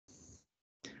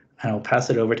And I'll pass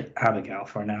it over to Abigail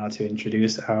for now to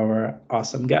introduce our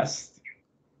awesome guest.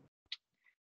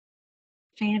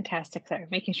 Fantastic, sir.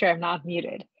 Making sure I'm not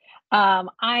muted. I'm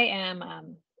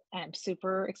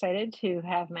super excited to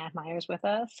have Matt Myers with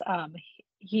us.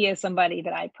 He is somebody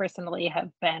that I personally have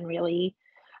been really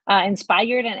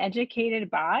inspired and educated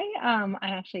by. I'm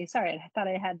actually sorry, I thought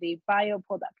I had the bio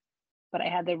pulled up, but I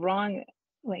had the wrong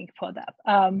link pulled up.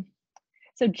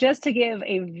 So just to give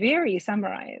a very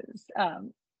summarized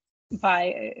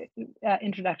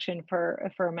introduction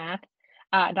for Matt.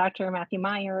 Dr. Matthew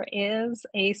Meyer is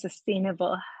a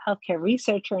sustainable healthcare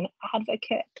researcher and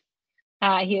advocate.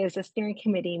 He is a steering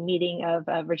committee meeting of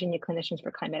Virginia Clinicians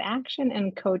for Climate Action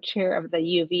and co-chair of the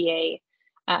UVA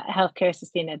Healthcare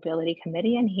Sustainability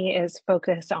Committee, and he is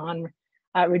focused on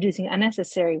reducing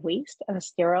unnecessary waste of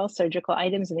sterile surgical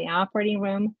items in the operating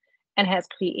room and has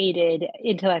created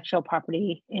intellectual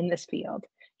property in this field.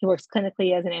 He works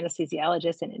clinically as an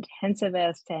anesthesiologist and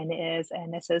intensivist and is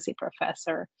an associate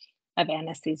professor of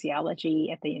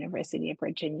anesthesiology at the University of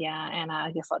Virginia. And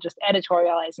I guess I'll just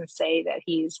editorialize and say that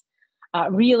he's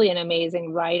really an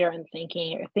amazing writer and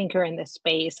thinker in this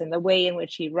space. And the way in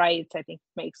which he writes, I think,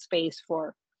 makes space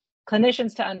for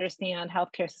clinicians to understand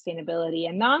healthcare sustainability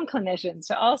and non-clinicians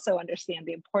to also understand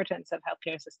the importance of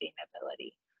healthcare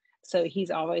sustainability. So he's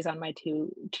always on my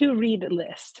to read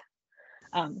list.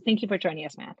 Thank you for joining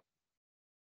us, Matt.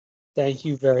 Thank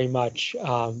you very much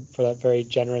for that very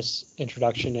generous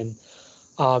introduction.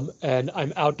 And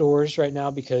I'm outdoors right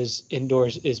now because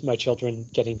indoors is my children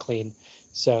getting clean.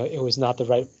 So it was not the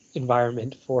right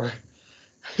environment for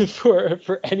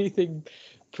anything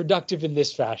productive in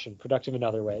this fashion, productive in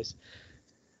other ways.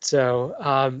 So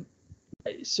I'm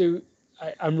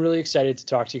really excited to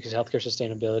talk to you because healthcare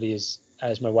sustainability is,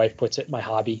 as my wife puts it, my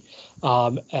hobby.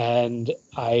 And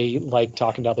I like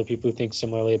talking to other people who think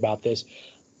similarly about this.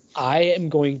 I am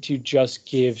going to just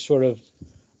give sort of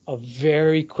a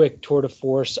very quick tour de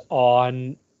force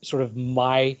on sort of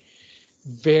my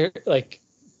very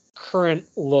current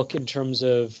look in terms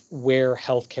of where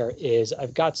healthcare is.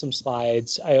 I've got some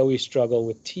slides. I always struggle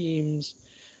with Teams.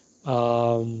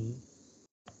 I'm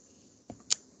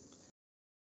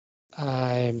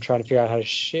trying to figure out how to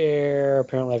share.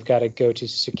 Apparently, I've got to go to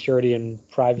security and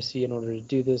privacy in order to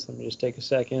do this. Let me just take a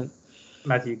second.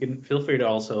 Matthew, you can feel free to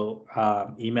also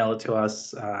email it to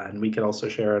us, and we could also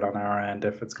share it on our end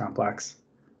if it's complex.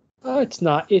 Oh, it's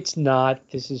not. It's not.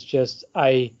 This is just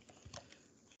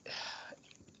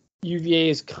UVA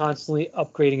is constantly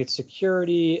upgrading its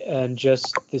security, and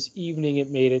just this evening it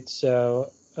made it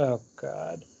so. Oh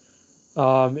God.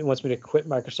 It wants me to quit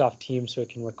Microsoft Teams so it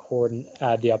can record and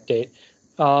add the update.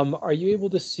 Are you able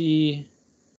to see?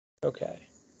 Okay.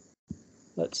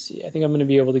 Let's see. I think I'm going to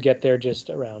be able to get there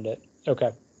just around it.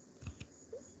 Okay.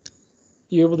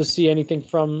 You able to see anything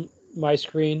from my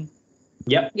screen?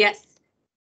 Yep. Yes.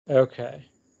 Okay.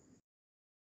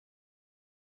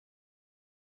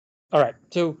 All right.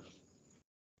 So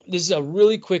this is a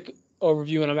really quick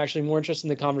overview, and I'm actually more interested in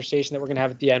the conversation that we're going to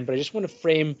have at the end, but I just want to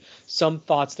frame some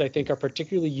thoughts that I think are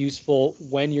particularly useful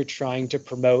when you're trying to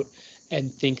promote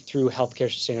and think through healthcare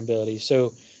sustainability.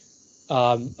 So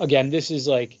again, this is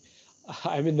like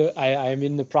I'm in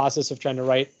the process of trying to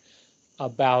write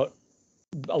about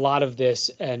a lot of this,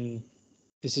 and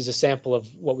this is a sample of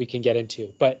what we can get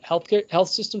into. But health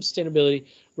system sustainability,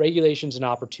 regulations, and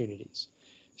opportunities.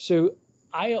 So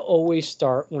I always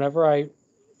start whenever I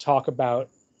talk about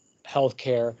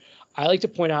healthcare, I like to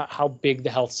point out how big the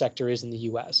health sector is in the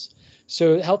U.S.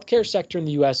 So the healthcare sector in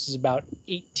the U.S. is about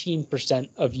 18%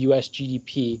 of U.S.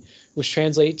 GDP, which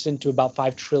translates into about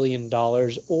 $5 trillion,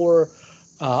 or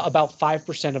about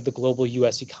 5% of the global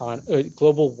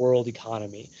global world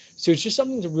economy. So it's just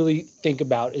something to really think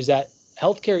about, is that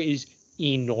healthcare is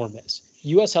enormous.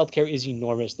 U.S. healthcare is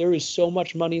enormous. There is so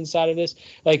much money inside of this.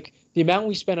 Like, the amount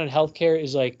we spend on healthcare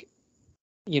is like,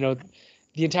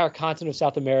 the entire continent of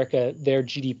South America, their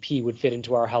GDP would fit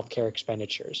into our healthcare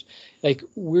expenditures. Like,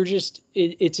 we're just,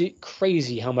 it's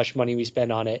crazy how much money we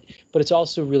spend on it, but it's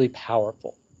also really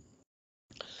powerful.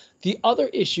 The other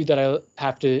issue that I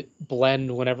have to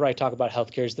blend whenever I talk about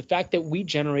healthcare is the fact that we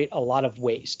generate a lot of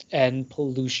waste and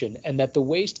pollution, and that the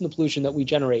waste and the pollution that we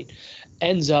generate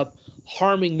ends up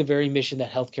harming the very mission that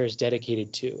healthcare is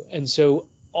dedicated to. And so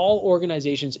all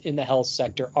organizations in the health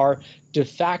sector are de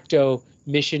facto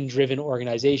mission-driven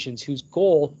organizations whose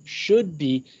goal should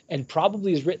be, and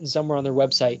probably is written somewhere on their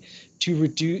website,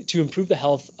 to improve the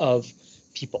health of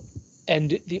people.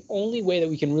 And the only way that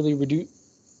we can really reduce,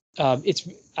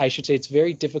 it's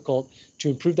very difficult to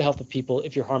improve the health of people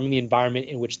if you're harming the environment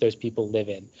in which those people live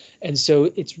in. And so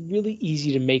it's really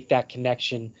easy to make that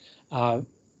connection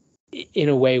in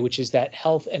a way, which is that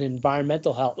health and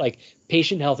environmental health, like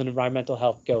patient health and environmental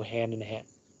health, go hand in hand.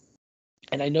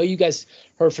 And I know you guys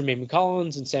heard from Amy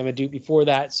Collins and Sam Adout before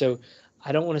that, so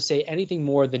I don't want to say anything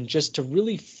more than just to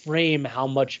really frame how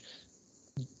much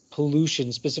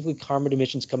pollution, specifically carbon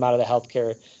emissions, come out of the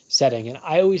healthcare setting. And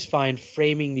I always find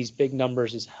framing these big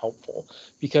numbers is helpful,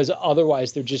 because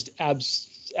otherwise they're just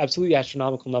absolutely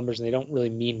astronomical numbers and they don't really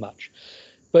mean much.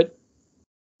 But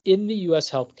in the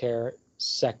U.S. healthcare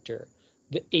sector,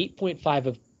 the 8.5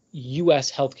 of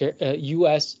U.S. healthcare,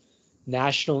 U.S.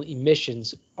 national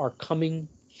emissions are coming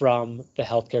from the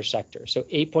healthcare sector. So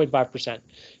 8.5%.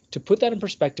 To put that in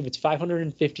perspective, it's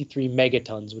 553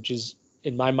 megatons, which is,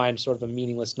 in my mind, sort of a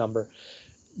meaningless number.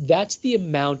 That's the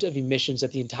amount of emissions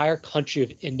that the entire country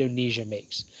of Indonesia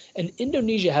makes. And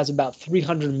Indonesia has about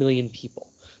 300 million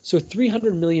people. So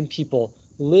 300 million people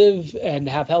live and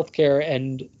have healthcare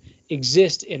and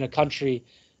exist in a country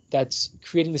that's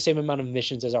creating the same amount of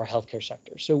emissions as our healthcare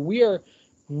sector. So we are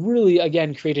really,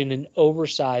 again, creating an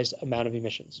oversized amount of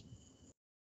emissions.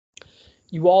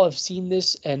 You all have seen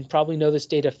this and probably know this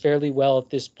data fairly well at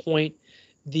this point.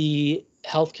 The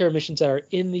healthcare emissions that are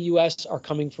in the US are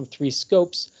coming from 3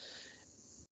 scopes.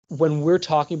 When we're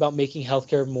talking about making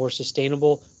healthcare more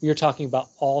sustainable, we are talking about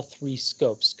all 3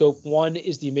 scopes. Scope 1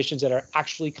 is the emissions that are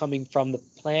actually coming from the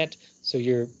plant. So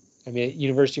at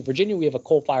University of Virginia, we have a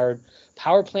coal-fired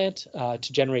power plant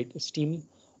to generate steam.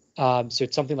 So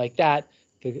it's something like that.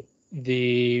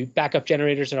 The backup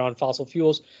generators are on fossil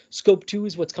fuels. Scope 2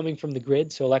 is what's coming from the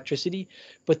grid, so electricity.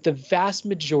 But the vast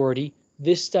majority,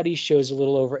 this study shows a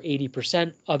little over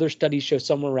 80%. Other studies show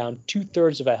somewhere around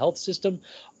 2/3 of a health system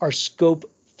are scope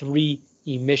 3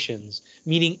 emissions,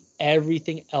 meaning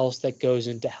everything else that goes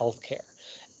into healthcare.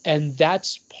 And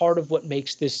that's part of what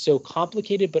makes this so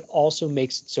complicated, but also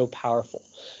makes it so powerful.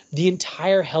 The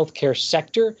entire healthcare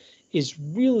sector is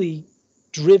really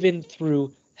driven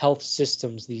through health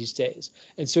systems these days.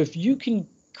 And so if you can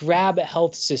grab a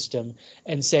health system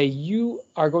and say you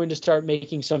are going to start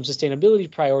making some sustainability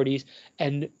priorities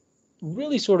and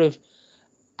really sort of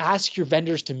ask your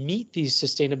vendors to meet these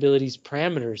sustainability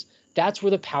parameters, that's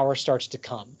where the power starts to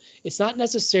come. It's not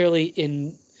necessarily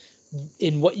in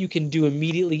what you can do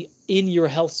immediately in your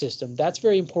health system. That's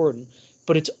very important,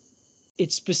 but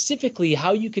it's specifically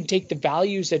how you can take the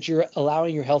values that you're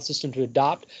allowing your health system to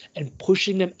adopt and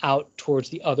pushing them out towards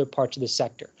the other parts of the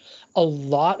sector. A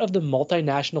lot of the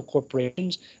multinational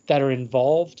corporations that are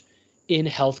involved in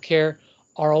healthcare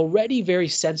are already very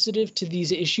sensitive to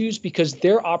these issues because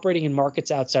they're operating in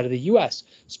markets outside of the US,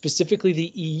 specifically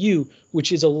the EU,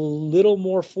 which is a little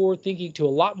more forward-thinking to a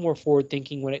lot more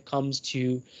forward-thinking when it comes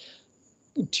to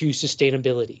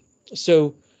sustainability.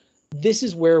 So this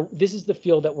is the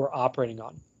field that we're operating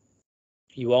on.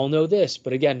 You all know this,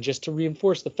 but again, just to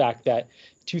reinforce the fact that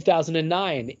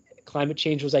 2009, climate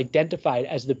change was identified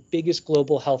as the biggest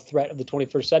global health threat of the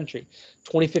 21st century.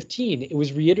 2015, it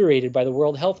was reiterated by the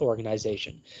World Health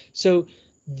Organization. So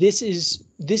this is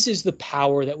the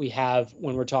power that we have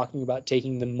when we're talking about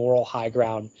taking the moral high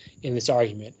ground in this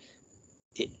argument.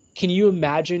 Can you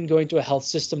imagine going to a health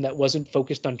system that wasn't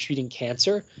focused on treating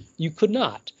cancer? You could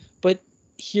not. But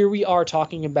here we are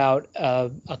talking about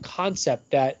a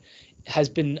concept that has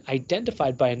been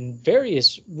identified by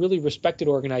various really respected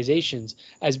organizations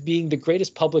as being the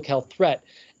greatest public health threat.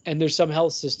 And there's some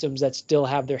health systems that still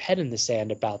have their head in the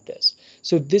sand about this.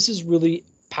 So this is really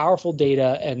powerful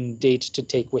data and dates to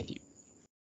take with you.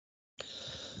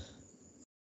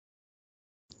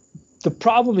 The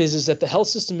problem is that the health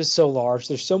system is so large,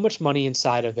 there's so much money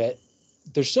inside of it,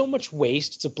 there's so much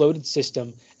waste, it's a bloated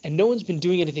system, and no one's been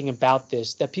doing anything about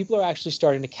this that people are actually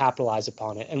starting to capitalize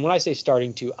upon it. And when I say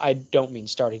starting to, I don't mean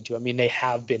starting to. I mean, they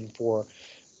have been for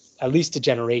at least a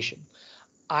generation.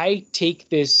 I take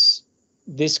this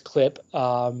clip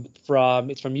from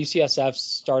UCSF's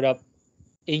startup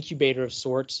incubator of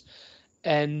sorts,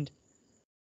 and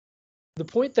the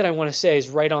point that I want to say is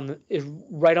right on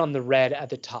the red at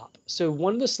the top. So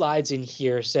one of the slides in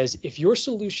here says, if your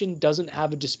solution doesn't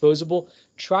have a disposable,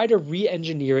 try to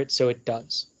re-engineer it so it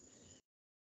does.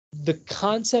 The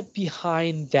concept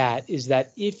behind that is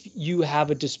that if you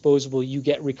have a disposable, you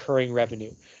get recurring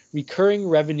revenue. Recurring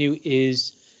revenue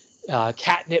is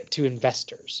catnip to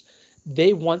investors.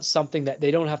 They want something that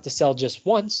they don't have to sell just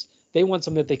once. They want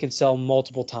something that they can sell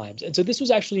multiple times. And so this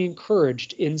was actually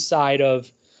encouraged inside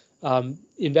of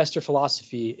investor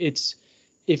philosophy. It's,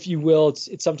 if you will,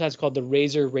 it's sometimes called the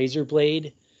razor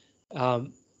blade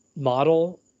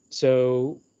model.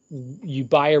 So you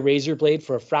buy a razor blade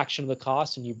for a fraction of the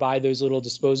cost, and you buy those little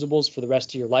disposables for the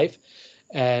rest of your life.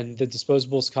 And the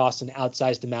disposables cost an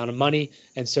outsized amount of money,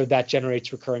 and so that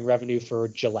generates recurring revenue for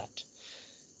Gillette.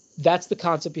 that's the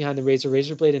concept behind the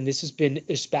razor blade, and this has been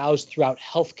espoused throughout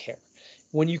healthcare.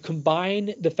 When you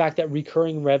combine the fact that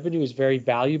recurring revenue is very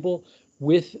valuable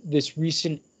with this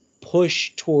recent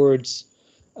push towards,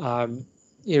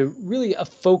 really a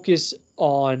focus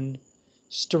on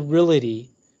sterility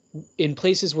in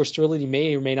places where sterility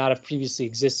may or may not have previously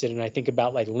existed. And I think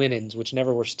about like linens, which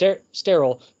never were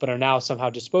sterile, but are now somehow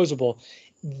disposable.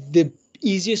 The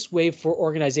easiest way for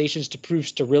organizations to prove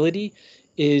sterility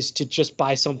is to just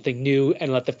buy something new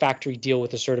and let the factory deal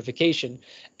with the certification.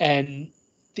 And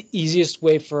the easiest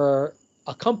way for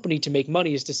a company to make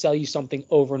money is to sell you something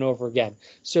over and over again.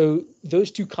 So those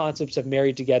two concepts have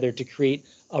married together to create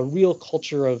a real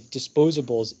culture of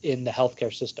disposables in the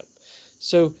healthcare system.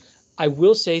 So I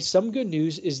will say some good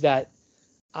news is that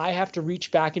I have to reach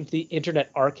back into the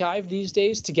Internet Archive these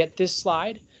days to get this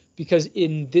slide, because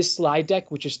in this slide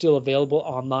deck, which is still available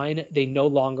online, they no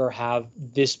longer have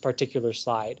this particular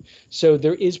slide. So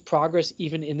there is progress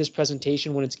even in this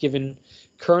presentation when it's given.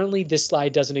 Currently, this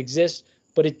slide doesn't exist,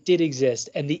 but it did exist,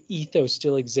 and the ethos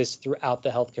still exists throughout the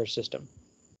healthcare system.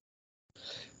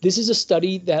 This is a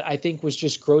study that I think was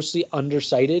just grossly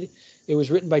undercited. It was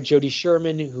written by Jody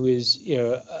Sherman, who is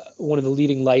one of the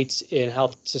leading lights in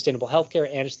sustainable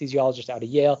healthcare, anesthesiologist out of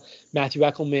Yale. Matthew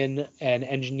Eckelman, an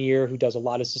engineer who does a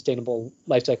lot of sustainable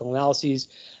life cycle analyses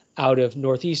out of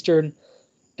Northeastern.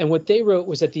 And what they wrote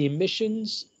was that the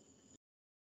emissions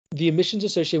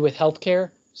associated with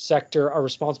healthcare sector are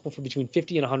responsible for between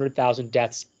 50 and 100,000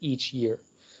 deaths each year.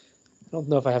 I don't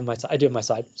know if I have my slide. I do have my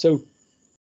slide. So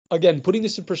again, putting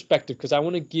this in perspective, because I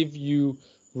want to give you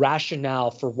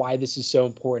rationale for why this is so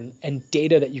important and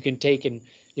data that you can take and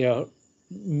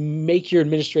make your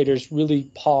administrators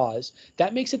really pause.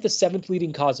 That makes it the 7th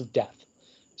leading cause of death.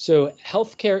 So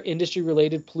healthcare industry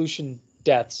related pollution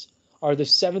deaths are the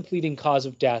 7th leading cause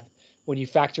of death when you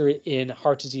factor in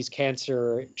heart disease,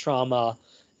 cancer, trauma,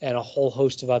 and a whole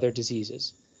host of other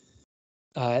diseases.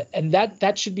 And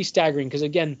that should be staggering, because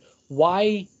again,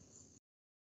 why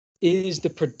is the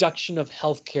production of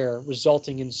healthcare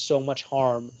resulting in so much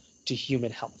harm to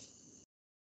human health?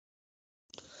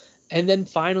 And then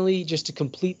finally, just to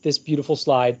complete this beautiful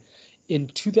slide, in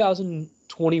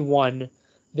 2021,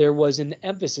 there was an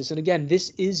emphasis, and again,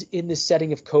 this is in the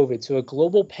setting of COVID. So a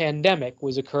global pandemic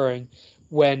was occurring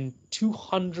when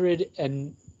 200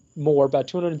 and more, about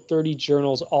 230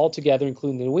 journals altogether,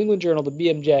 including the New England Journal, the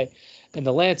BMJ, and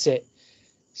the Lancet,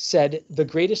 said the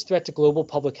greatest threat to global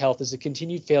public health is the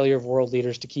continued failure of world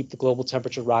leaders to keep the global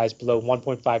temperature rise below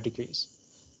 1.5 degrees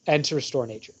and to restore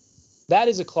nature. That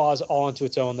is a clause all unto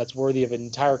its own that's worthy of an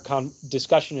entire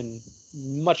discussion and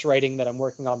much writing that I'm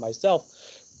working on myself.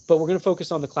 But we're going to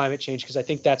focus on the climate change because I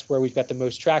think that's where we've got the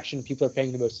most traction. People are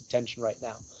paying the most attention right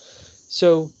now.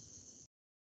 So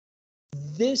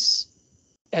this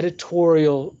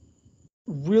editorial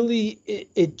really,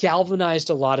 it galvanized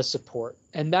a lot of support.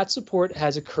 And that support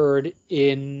has occurred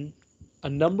in a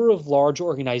number of large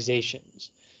organizations.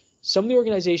 Some of the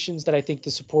organizations that I think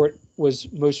the support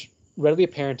was most readily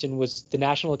apparent in was the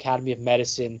National Academy of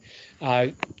Medicine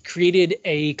created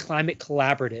a climate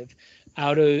collaborative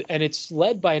and it's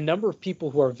led by a number of people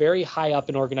who are very high up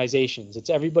in organizations. It's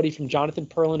everybody from Jonathan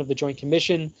Perlin of the Joint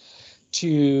Commission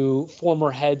to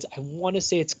former heads. I want to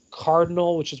say it's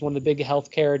Cardinal, which is one of the big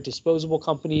healthcare disposable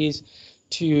companies,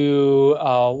 to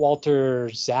Walter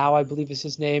Zhao, I believe is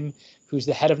his name, who's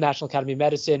the head of National Academy of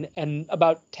Medicine, and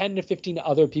about 10 to 15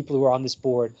 other people who are on this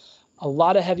board. A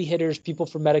lot of heavy hitters, people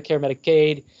from Medicare,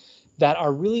 Medicaid, that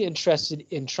are really interested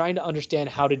in trying to understand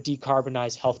how to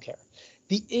decarbonize healthcare.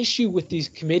 The issue with these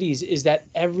committees is that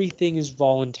everything is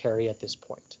voluntary at this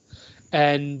point.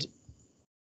 And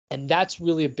that's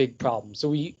really a big problem. So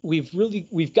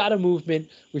we've got a movement,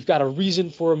 we've got a reason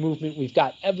for a movement, we've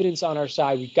got evidence on our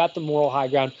side, we've got the moral high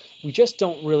ground. We just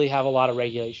don't really have a lot of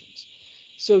regulations.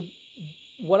 So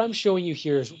what I'm showing you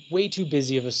here is way too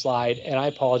busy of a slide, and I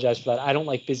apologize for that. I don't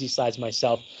like busy slides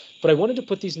myself, but I wanted to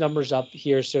put these numbers up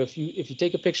here. So if you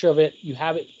take a picture of it, you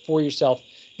have it for yourself.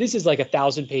 This is like a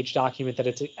 1,000-page document that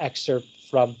it's an excerpt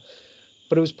from,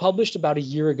 but it was published about a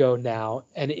year ago now,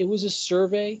 and it was a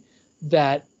survey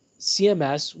that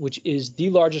CMS, which is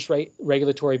the largest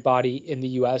regulatory body in the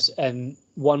US and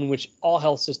one which all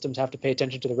health systems have to pay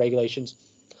attention to the regulations,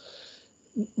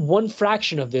 one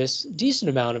fraction of this, decent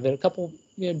amount of it, a couple,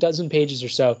 dozen pages or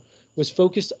so, was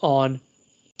focused on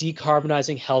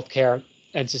decarbonizing healthcare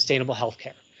and sustainable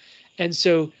healthcare. And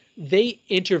so they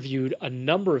interviewed a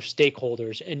number of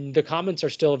stakeholders, and the comments are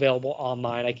still available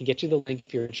online. I can get you the link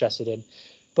if you're interested in.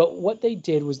 But what they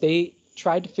did was they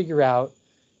tried to figure out,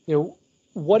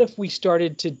 what if we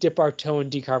started to dip our toe in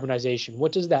decarbonization?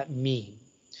 What does that mean?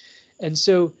 And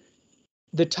so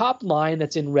The top line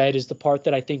that's in red is the part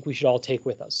that I think we should all take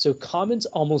with us. So Commons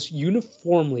almost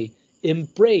uniformly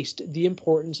embraced the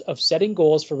importance of setting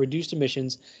goals for reduced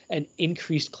emissions and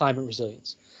increased climate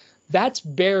resilience. That's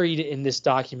buried in this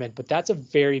document, but that's a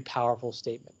very powerful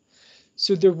statement.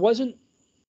 So there wasn't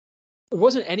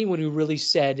anyone who really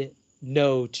said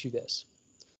no to this.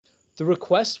 The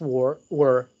requests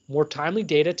were more timely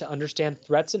data to understand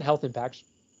threats and health impacts,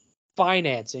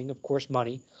 financing, of course,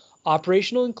 money,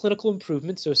 operational and clinical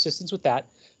improvements, so assistance with that,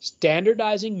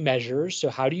 standardizing measures, so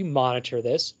how do you monitor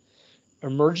this,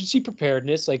 emergency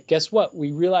preparedness, like guess what,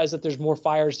 we realize that there's more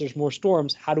fires, there's more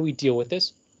storms, how do we deal with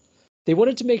this? They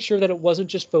wanted to make sure that it wasn't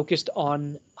just focused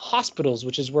on hospitals,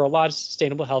 which is where a lot of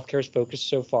sustainable healthcare is focused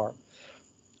so far.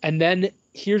 And then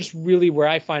here's really where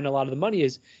I find a lot of the money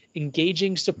is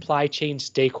engaging supply chain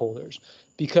stakeholders,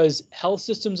 because health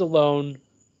systems alone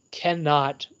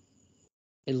cannot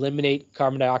eliminate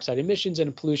carbon dioxide emissions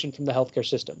and pollution from the healthcare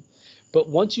system. But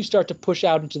once you start to push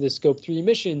out into the scope 3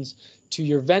 emissions to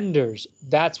your vendors,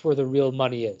 that's where the real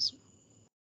money is.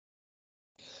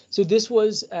 So this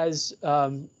was, as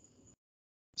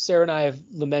Sarah and I have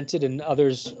lamented, and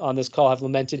others on this call have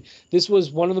lamented, this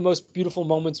was one of the most beautiful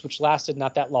moments, which lasted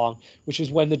not that long, which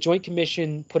was when the Joint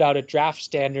Commission put out a draft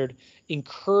standard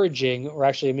encouraging, or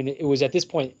actually, I mean, it was at this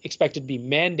point expected to be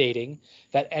mandating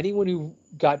that anyone who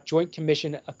got Joint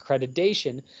Commission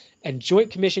accreditation, and Joint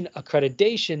Commission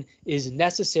accreditation is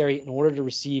necessary in order to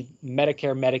receive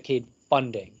Medicare, Medicaid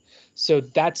funding. So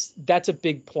that's a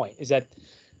big point, is that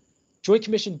Joint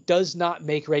Commission does not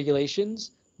make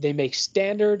regulations. They make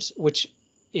standards which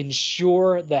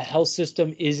ensure the health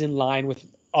system is in line with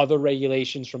other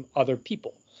regulations from other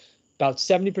people. About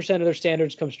 70% of their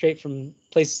standards come straight from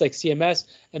places like CMS,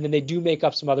 and then they do make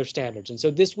up some other standards. And so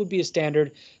this would be a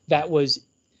standard that was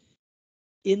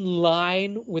in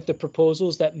line with the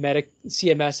proposals that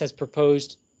CMS has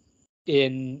proposed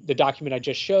in the document I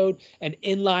just showed, and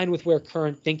in line with where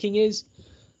current thinking is.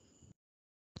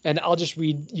 And I'll just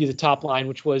read you the top line,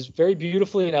 which was very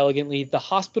beautifully and elegantly, the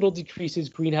hospital decreases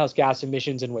greenhouse gas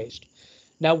emissions and waste.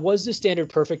 Now, was the standard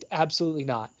perfect? Absolutely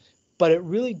not. But it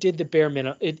really did the bare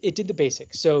minimum. It did the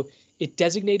basics. So it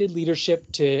designated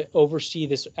leadership to oversee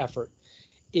this effort.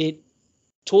 It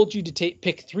told you to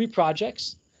pick 3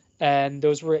 projects, and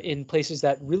those were in places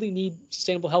that really need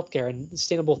sustainable healthcare and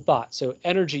sustainable thought. So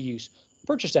energy use,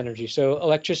 purchased energy, so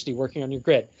electricity working on your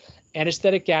grid,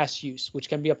 anesthetic gas use, which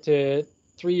can be up to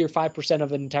 3 or 5%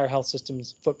 of an entire health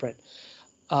system's footprint.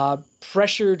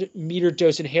 Pressured metered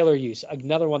dose inhaler use,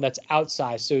 another one that's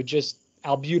outsized, so just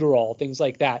albuterol, things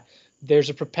like that.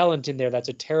 There's a propellant in there that's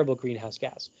a terrible greenhouse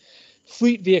gas.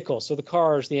 Fleet vehicles, so the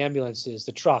cars, the ambulances,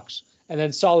 the trucks, and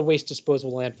then solid waste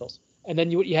disposal landfills. And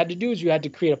then what you had to do is you had to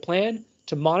create a plan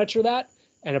to monitor that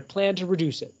and a plan to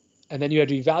reduce it. And then you had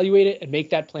to evaluate it and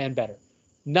make that plan better.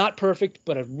 Not perfect,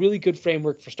 but a really good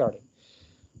framework for starting.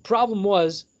 Problem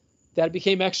was that it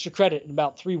became extra credit in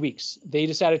about 3 weeks. They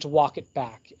decided to walk it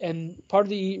back. And part of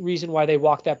the reason why they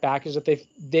walked that back is that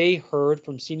they heard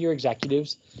from senior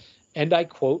executives, and I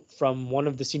quote from one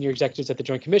of the senior executives at the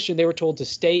Joint Commission, they were told to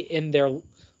stay in their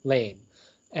lane.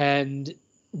 And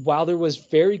while there was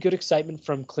very good excitement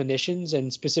from clinicians,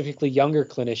 and specifically younger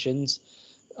clinicians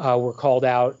were called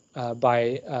out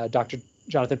by Dr.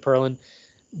 Jonathan Perlin,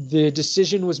 the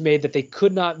decision was made that they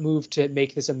could not move to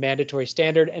make this a mandatory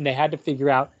standard, and they had to figure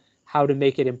out how to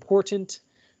make it important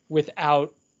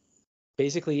without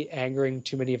basically angering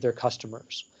too many of their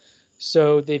customers.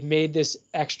 So they've made this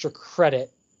extra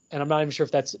credit, and I'm not even sure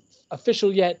if that's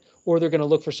official yet, or they're going to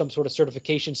look for some sort of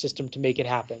certification system to make it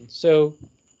happen. So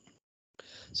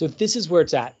this is where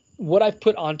it's at. What I've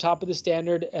put on top of the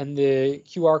standard and the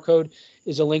QR code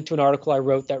is a link to an article I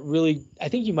wrote that really, I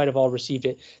think you might have all received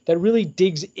it, that really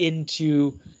digs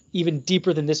into even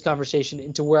deeper than this conversation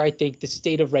into where I think the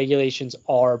state of regulations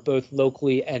are both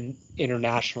locally and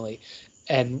internationally,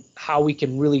 and how we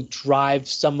can really drive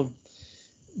some of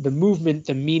the movement,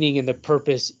 the meaning, and the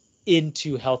purpose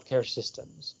into healthcare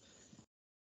systems.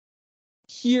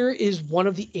 Here is one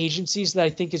of the agencies that I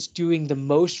think is doing the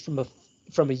most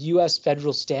from a U.S.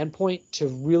 federal standpoint to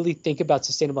really think about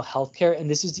sustainable healthcare, and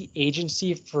this is the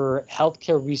Agency for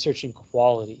Healthcare Research and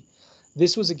Quality.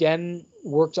 This was again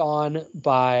worked on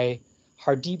by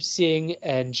Hardeep Singh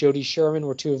and Jody Sherman,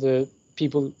 were 2 of the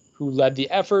people who led the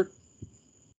effort.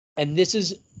 And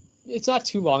it's not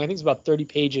too long. I think it's about 30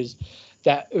 pages.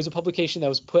 That it was a publication that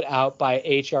was put out by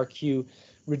AHRQ,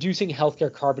 Reducing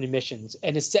Healthcare Carbon Emissions,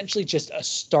 and essentially just a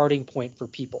starting point for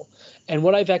people. And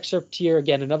what I've excerpted here,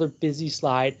 again, another busy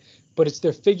slide, but it's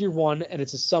their figure 1, and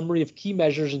it's a summary of key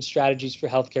measures and strategies for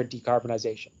healthcare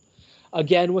decarbonization.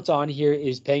 again, what's on here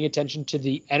is paying attention to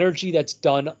the energy that's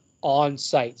done on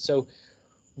site. So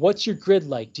what's your grid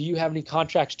like? Do you have any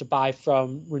contracts to buy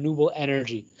from renewable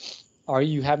energy? Are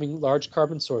you having large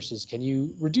carbon sources? Can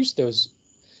you reduce those?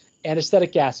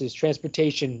 Anesthetic gases,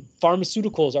 transportation,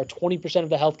 pharmaceuticals are 20% of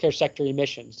the healthcare sector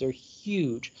emissions. They're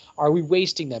huge. Are we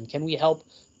wasting them? Can we help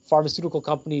pharmaceutical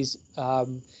companies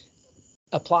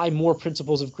apply more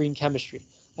principles of green chemistry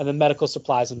and then medical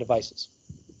supplies and devices?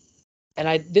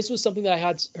 And this was something that I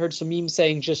had heard Samim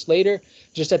saying just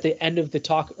at the end of the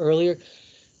talk earlier.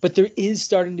 But there is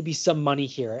starting to be some money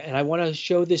here. And I want to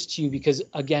show this to you because,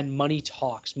 again, money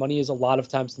talks. Money is a lot of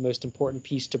times the most important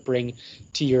piece to bring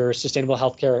to your sustainable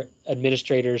healthcare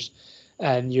administrators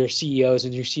and your CEOs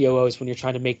and your COOs when you're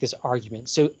trying to make this argument.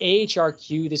 So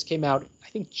AHRQ, this came out, I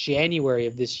think January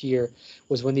of this year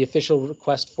was when the official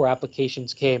request for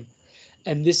applications came.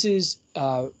 And this is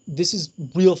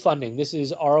real funding. This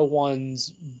is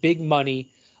R01's big money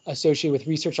associated with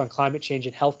research on climate change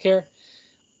and healthcare.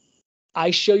 I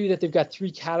show you that they've got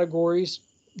 3 categories: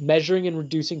 measuring and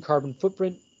reducing carbon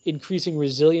footprint, increasing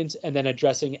resilience, and then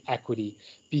addressing equity.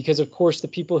 Because, of course, the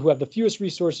people who have the fewest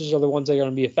resources are the ones that are going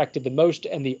to be affected the most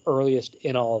and the earliest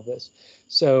in all of this.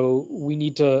 So we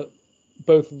need to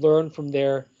both learn from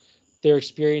their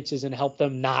experiences and help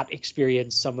them not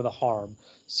experience some of the harm.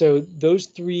 So those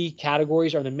 3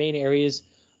 categories are the main areas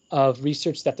of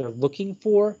research that they're looking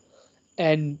for.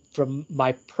 And from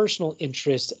my personal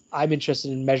interest, I'm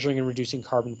interested in measuring and reducing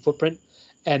carbon footprint.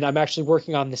 And I'm actually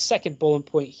working on the second bullet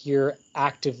point here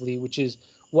actively, which is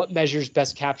what measures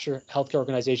best capture healthcare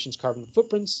organizations' carbon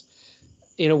footprints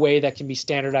in a way that can be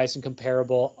standardized and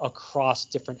comparable across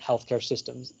different healthcare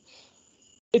systems.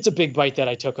 It's a big bite that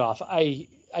I took off. I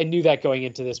knew that going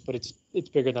into this, but it's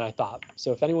bigger than I thought.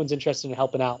 So if anyone's interested in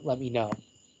helping out, let me know.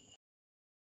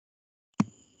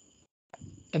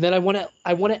 And then I want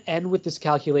to end with this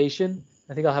calculation.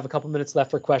 I think I'll have a couple minutes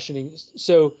left for questioning.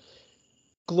 So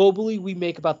globally, we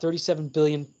make about 37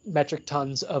 billion metric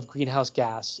tons of greenhouse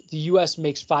gas. The U.S.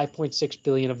 makes 5.6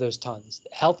 billion of those tons.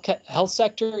 The health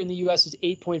sector in the U.S. is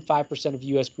 8.5% of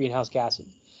U.S. greenhouse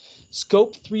gases.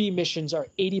 Scope 3 emissions are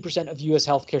 80% of U.S.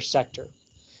 healthcare sector.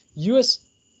 U.S.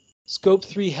 Scope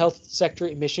 3 health sector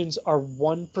emissions are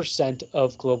 1%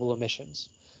 of global emissions.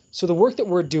 So the work that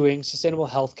we're doing, sustainable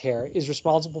healthcare, is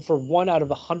responsible for 1 out of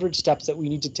 100 steps that we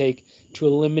need to take to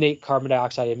eliminate carbon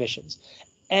dioxide emissions.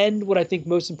 And what I think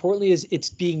most importantly is it's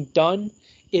being done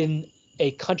in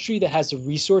a country that has the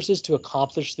resources to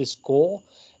accomplish this goal.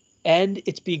 And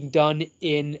it's being done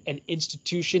in an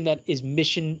institution that is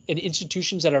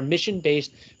institutions that are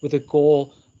mission-based with a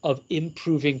goal of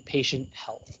improving patient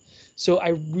health. So I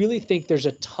really think there's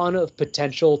a ton of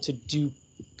potential to do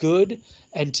good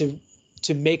and to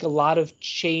make a lot of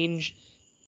change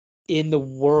in the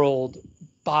world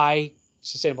by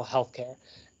sustainable healthcare.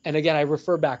 And again, I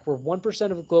refer back, we're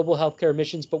 1% of global healthcare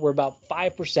emissions, but we're about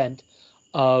 5%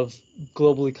 of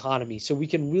global economy. So we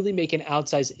can really make an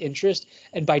outsized interest.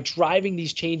 And by driving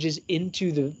these changes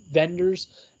into the vendors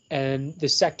and the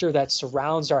sector that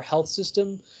surrounds our health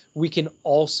system, we can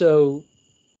also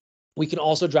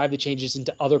drive the changes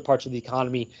into other parts of the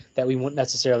economy that we wouldn't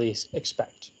necessarily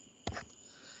expect.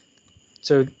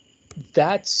 So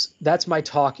that's my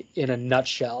talk in a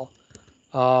nutshell.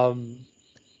 I'm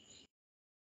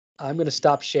going to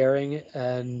stop sharing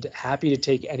and happy to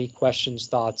take any questions,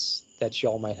 thoughts that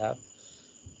y'all might have.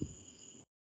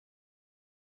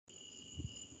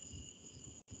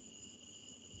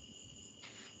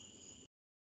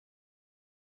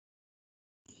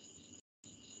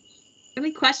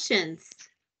 Any questions?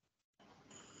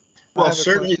 Well,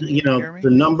 certainly, the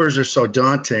numbers are so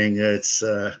daunting. It's,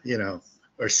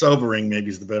 or sobering, maybe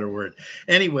is the better word.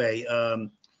 Anyway,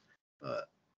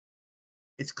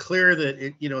 it's clear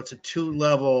that it's a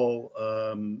 2-level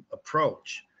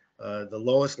approach. The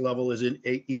lowest level is in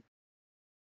a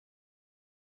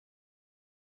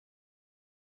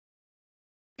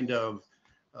kind of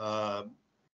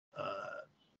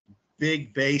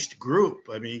big based group.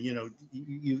 I mean,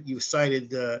 you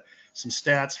cited some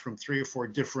stats from 3 or 4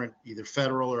 different either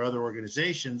federal or other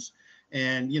organizations,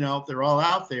 and they're all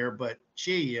out there. But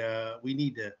gee, we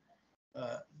need to.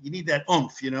 You need that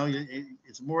oomph.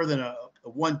 It's more than a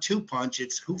 1-2 punch.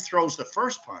 It's who throws the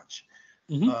first punch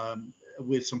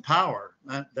with some power.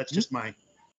 That's just my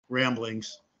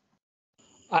ramblings.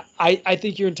 I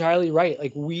think you're entirely right.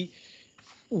 Like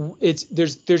there's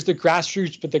the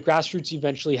grassroots, but the grassroots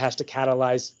eventually has to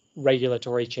catalyze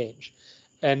regulatory change.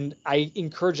 And I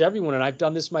encourage everyone, and I've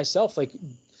done this myself, like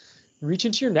reach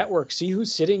into your network, see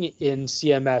who's sitting in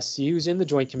CMS, see who's in the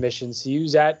Joint Commission, see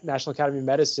who's at National Academy of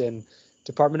Medicine,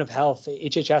 Department of Health,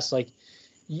 HHS. Like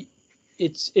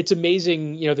it's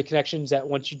amazing, you know, the connections that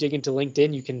once you dig into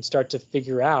LinkedIn, you can start to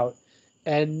figure out.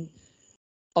 And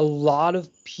a lot of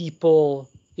people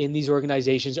in these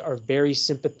organizations are very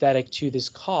sympathetic to this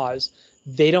cause.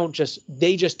 They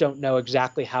just don't know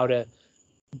exactly how to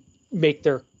make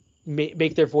their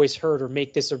voice heard or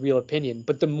make this a real opinion.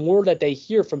 But the more that they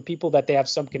hear from people that they have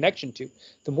some connection to,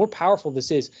 the more powerful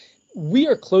this is. We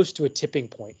are close to a tipping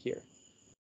point here.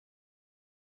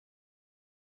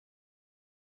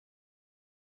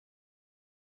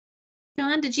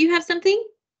 John, did you have something?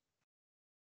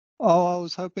 Oh, I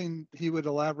was hoping he would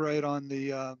elaborate on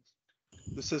the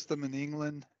system in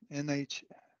England,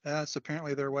 NHS.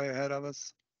 Apparently, they're way ahead of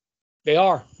us. They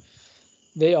are.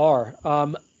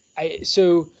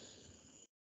 So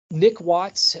Nick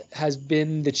Watts has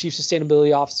been the Chief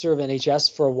Sustainability Officer of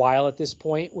NHS for a while at this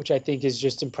point, which I think is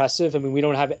just impressive. I mean, we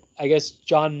don't have, I guess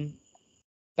John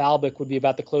Balbic would be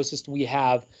about the closest we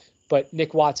have, but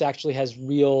Nick Watts actually has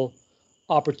real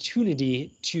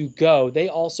opportunity to go. They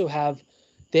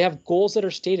have goals that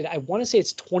are stated. I want to say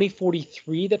it's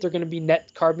 2043 that they're going to be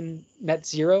net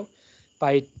zero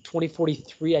by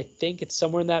 2043. I think it's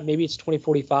somewhere in that. Maybe it's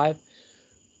 2045.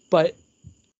 But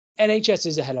NHS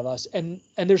is ahead of us, and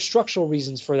there's structural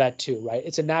reasons for that too, right?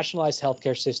 It's a nationalized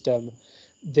healthcare system.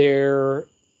 Their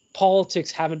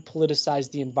politics haven't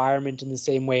politicized the environment in the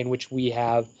same way in which we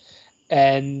have,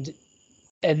 and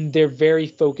they're very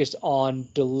focused on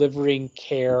delivering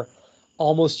care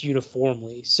almost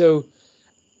uniformly. So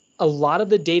a lot of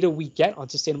the data we get on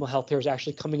sustainable healthcare is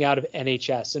actually coming out of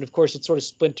NHS. And of course, it's sort of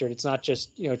splintered. It's not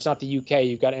just, it's not the UK.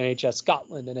 You've got NHS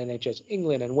Scotland and NHS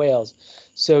England and Wales.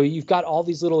 So you've got all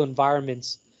these little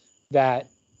environments that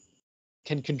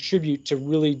can contribute to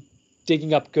really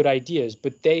digging up good ideas,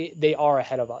 but they are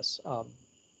ahead of us,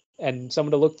 and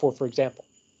someone to look for example.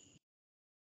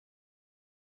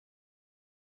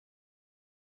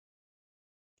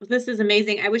 This is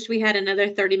amazing. I wish we had another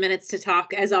 30 minutes to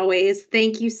talk, as always.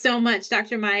 Thank you so much,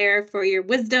 Dr. Meyer, for your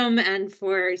wisdom and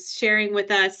for sharing with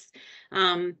us.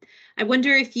 I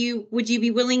wonder if would you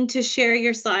be willing to share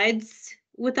your slides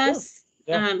with us?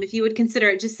 Yeah. If you would consider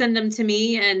it, just send them to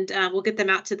me and we'll get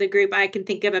them out to the group. I can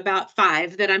think of about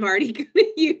 5 that I'm already going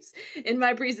to use in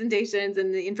my presentations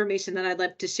and the information that I'd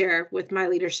love to share with my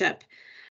leadership.